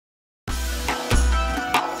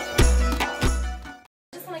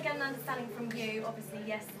understanding from you, obviously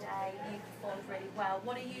yesterday you performed really well.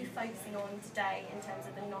 What are you focusing on today in terms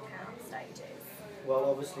of the knockout stages? Well,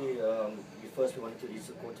 obviously, we wanted to reach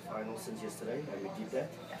the quarterfinals since yesterday, and we did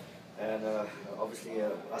that. And obviously,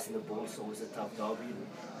 us in the Bulls, it's always a tough derby,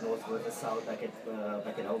 north versus south, back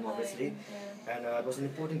at home, obviously. And it was an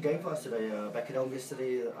important game for us today. Back at home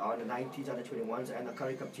yesterday, on the 19s, under 21s, and the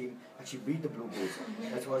Currie Cup team actually beat the Blue Bulls.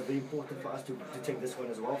 That's why it's very important for us to take this one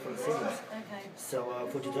as well for the semis. So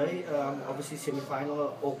for today, obviously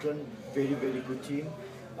semi-final, Auckland, very, very good team.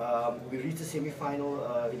 We reached the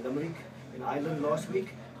semi-final in Limerick, in Ireland last week.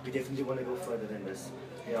 We definitely want to go further than this.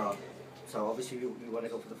 Yeah. So obviously we want to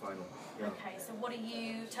go for the final. Yeah. Okay, so what are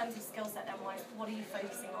you, in terms of skill set then wise, what are you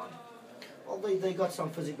focusing on? Well, they got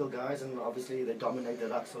some physical guys, and obviously they dominate the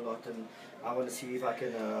rucks a lot, and I want to see if I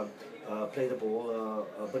can play the ball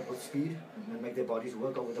a bit with speed and make their bodies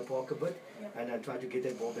work over the park a bit, and then try to get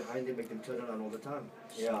that ball behind them, make them turn around all the time.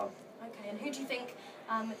 Yeah. Okay, and who do you think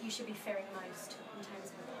you should be fearing most in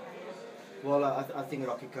terms of the player? Well, I think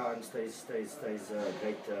Rocky Khan stays a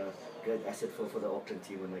great asset for the Auckland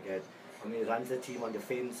team when they get. I mean, he runs the team on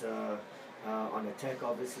defence, on attack,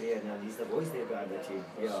 obviously, and he's the voice there behind the team.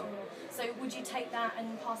 Yeah. Sure. So would you take that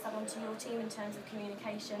and pass that on to your team in terms of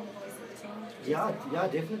communication, the voice of the team? Yeah,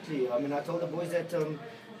 definitely. I mean, I told the boys that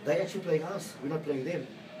they're actually playing us. We're not playing them.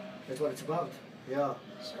 That's what it's about. Yeah.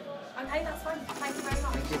 Sure. Okay, that's fine. Thank you very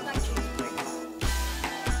much. Thank you. Thank you.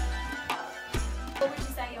 What would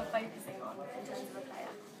you say you're focusing on in terms of a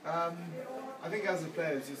player? I think as a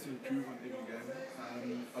player, it's just to improve on every game.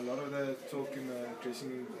 A lot of the talk in the dressing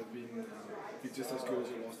room has been be just as good as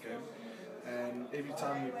your last game. And every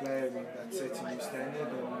time we play, that sets a new standard,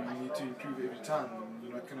 and we need to improve every time.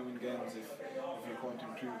 You're not going to win games if you can't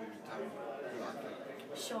improve every time like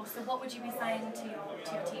that. Sure. So what would you be saying to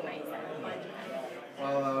your teammates then?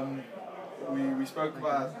 Well, we spoke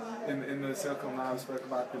about, in the circle now, we spoke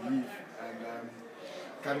about belief, and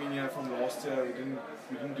coming here from last year, we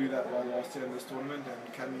didn't do that well last year in this tournament,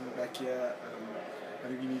 and coming back here, I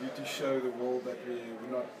think we needed to show the world that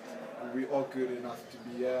we are good enough to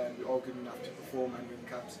be here, and we are good enough to perform and win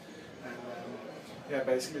cups. And yeah,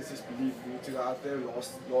 basically it's just belief. We need to go out there.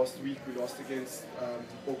 Last week we lost against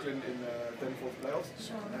Auckland in the 10th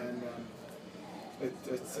playoffs, and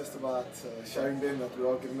it's just about showing them that we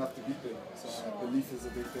are good enough to beat them. So belief is a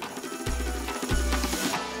big thing.